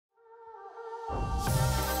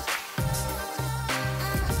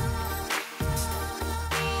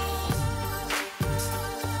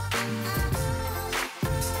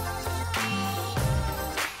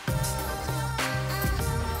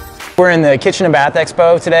We're in the Kitchen and Bath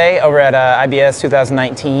Expo today over at IBS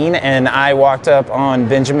 2019, and I walked up on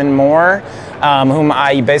Benjamin Moore, whom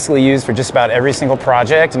I basically use for just about every single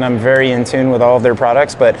project, and I'm very in tune with all of their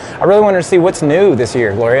products, but I really wanted to see what's new this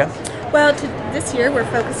year, Gloria. Well, this year we're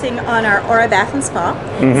focusing on our Aura Bath and Spa.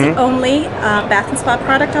 It's the only bath and spa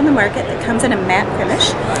product on the market that comes in a matte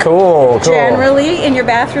finish. Cool. Generally, in your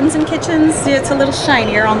bathrooms and kitchens, it's a little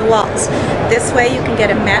shinier on the walls. This way you can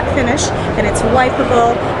get a matte finish, and it's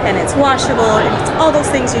wipeable, and it's washable, and it's all those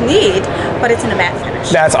things you need, but it's in a matte finish.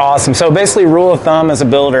 That's awesome. So basically, rule of thumb as a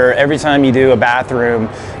builder, every time you do a bathroom,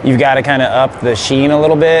 you've got to kind of up the sheen a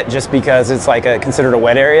little bit, just because it's like considered a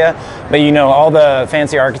wet area. But you know, all the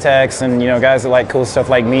fancy architects and guys that like cool stuff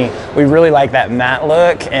like me, we really like that matte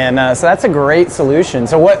look, and so that's a great solution.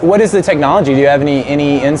 So what is the technology? Do you have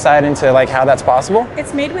any insight into like how that's possible?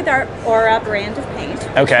 It's made with our Aura brand of paint,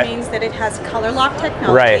 which means that it has color lock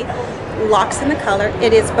technology. Locks in the color.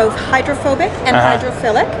 It is both hydrophobic and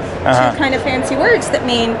hydrophilic, two kind of fancy words that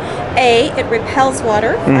mean it repels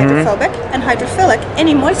water, hydrophobic, and hydrophilic.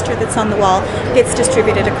 Any moisture that's on the wall gets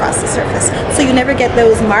distributed across the surface, so you never get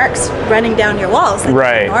those marks running down your walls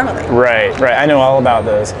like normally. Right. I know all about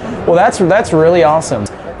those. Well, that's really awesome.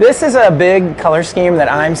 This is a big color scheme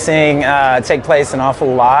that I'm seeing take place an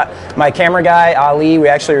awful lot. My camera guy, Ali, we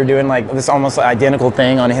actually are doing like this almost identical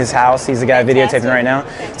thing on his house. He's the guy videotaping right now.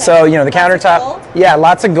 So, the countertop,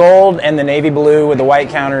 lots of gold, and the navy blue with the white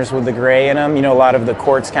counters with the gray in them. A lot of the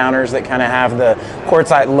quartz counters that kind of have the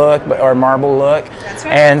quartzite look or marble look. That's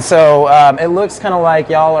right. And so it looks kind of like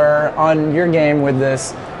y'all are on your game with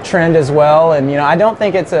this trend as well, and I don't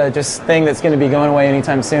think it's a just thing that's going to be going away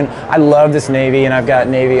anytime soon. I love this navy, and I've got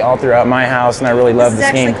navy all throughout my house, and I really love this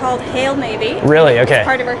scheme. It's actually called Hail Navy. Really? Okay. It's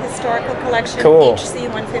part of our historical collection, cool. HC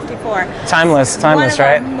 154. Timeless, right? One of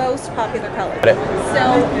our most popular colors.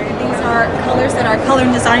 So these are colors that our color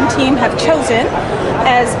and design team have chosen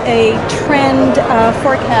as a trend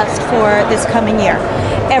forecast for this coming year.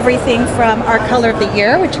 Everything from our color of the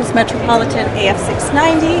year, which is Metropolitan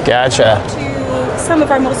AF690. Gotcha. To some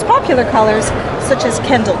of our most popular colors, such as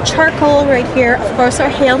Kendall Charcoal right here, of course our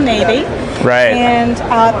Hail Navy, and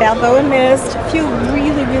Balboa Mist, a few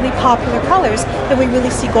really popular colors that we really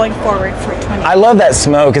see going forward for 20. I love that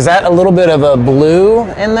smoke. Is that a little bit of a blue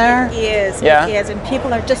in there? It is, and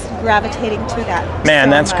people are just gravitating to that. Man,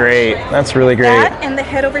 that's great. That's really great. That and the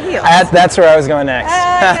head over heels. That's where I was going next.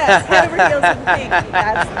 Yes, head over heels and pink.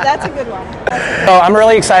 That's a good one. So I'm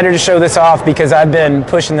really excited to show this off because I've been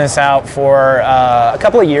pushing this out for a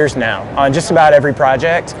couple of years now on just about every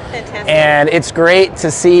project. Fantastic. And it's great to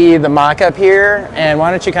see the mock-up here. And why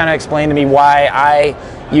don't you kind of explain to me why I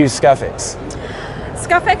use Scuff-X?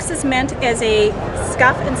 Scuff-X is meant as a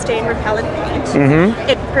scuff and stain repellent paint.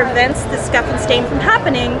 It prevents the scuff and stain from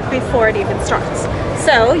happening before it even starts.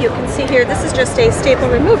 So you can see here, this is just a staple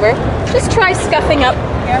remover. Just try scuffing up.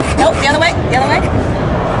 Nope, the other way.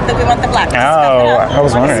 So we want the black. Oh, I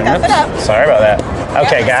was wondering. Scuff it up. Sorry about that.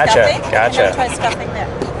 Okay, gotcha. Now try scuffing there.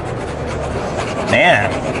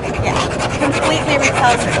 Man. Yeah, completely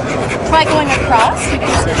repels it. Try going across. You can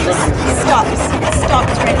see it just stops. It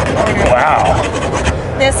stops right at the border. Wow.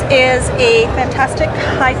 This is a fantastic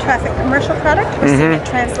high-traffic commercial product. We're seeing it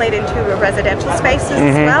translate into residential spaces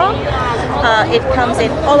as well. It comes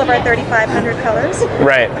in all of our 3,500 colors.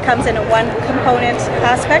 Right. It comes in a one-component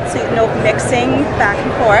aspect, so you no mixing back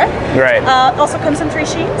and forth. Right. Also comes in 3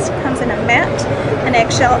 sheets. Comes in a matte, an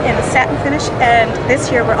eggshell, and a satin finish. And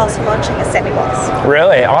this year we're also launching a semi-gloss.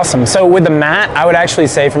 Really awesome. So with the matte, I would actually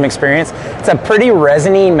say from experience, it's a pretty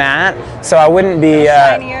resiny matte. So I wouldn't be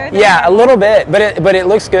shinier. Yeah, a little bit, but it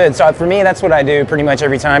looks good. So for me, that's what I do pretty much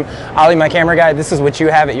every time. Ollie, my camera guy, this is what you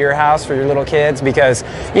have at your house for your little kids because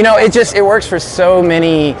it works for so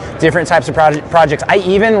many different types of projects. I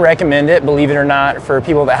even recommend it, believe it or not, for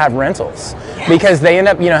people that have rentals because they end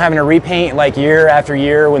up having to repaint like year after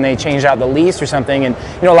year when they change out the lease or something. And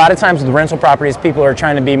a lot of times with rental properties, people are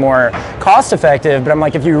trying to be more cost effective. But I'm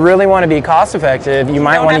like, if you really want to be cost effective, you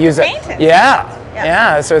might want to use it.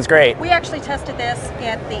 Yeah, so it's great. We actually tested this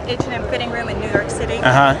at the H&M fitting room in New York City,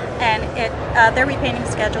 and their repainting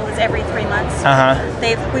schedule is every 3 months.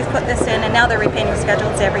 We've put this in, and now their repainting schedule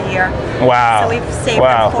is every year. Wow. So we've saved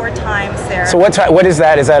them 4 times there. So what is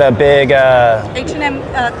that? Is that a big H&M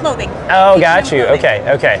clothing. Oh, got you.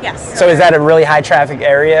 Okay. Yes. So is that a really high traffic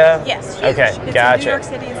area? Yes. Huge. Okay, It's gotcha. in New York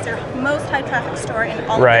City. It's their most high traffic store in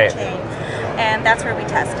all of the chain. And that's where we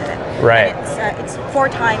tested it. Right. And it's 4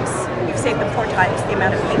 times, we've saved them 4 times the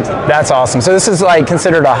amount of painting. That's awesome. So this is like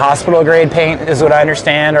considered a hospital grade paint is what I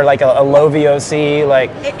understand, or like a low VOC,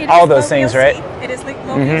 like it all those things, VOC. right? It is low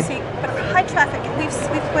VOC, but high traffic, we've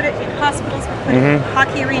put it in hospitals, we've put it in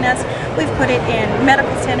hockey arenas, we've put it in medical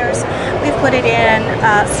centers, we've put it in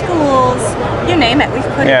schools, you name it,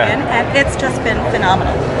 we've put it in, and it's just been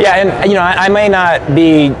phenomenal. Yeah, and you know, I may not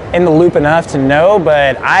be in the loop enough to know,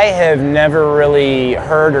 but I have never really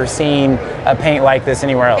heard or seen a paint like this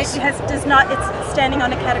anywhere else. Does not, it's standing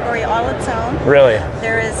on a category all its own. Really?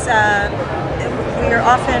 There is, we are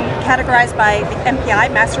often categorized by the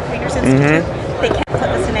MPI, Master Painters Institute. They can't put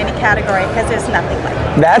this in any category because there's nothing like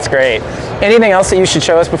it. That's great. Anything else that you should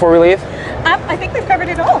show us before we leave? I think we've covered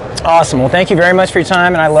it all. Awesome. Well, thank you very much for your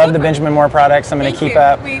time, and I love the Benjamin Moore products. I'm going to keep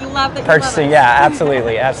up We love that purchasing. you love us. Yeah,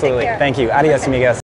 absolutely, absolutely. Thank you. Adios, amigos.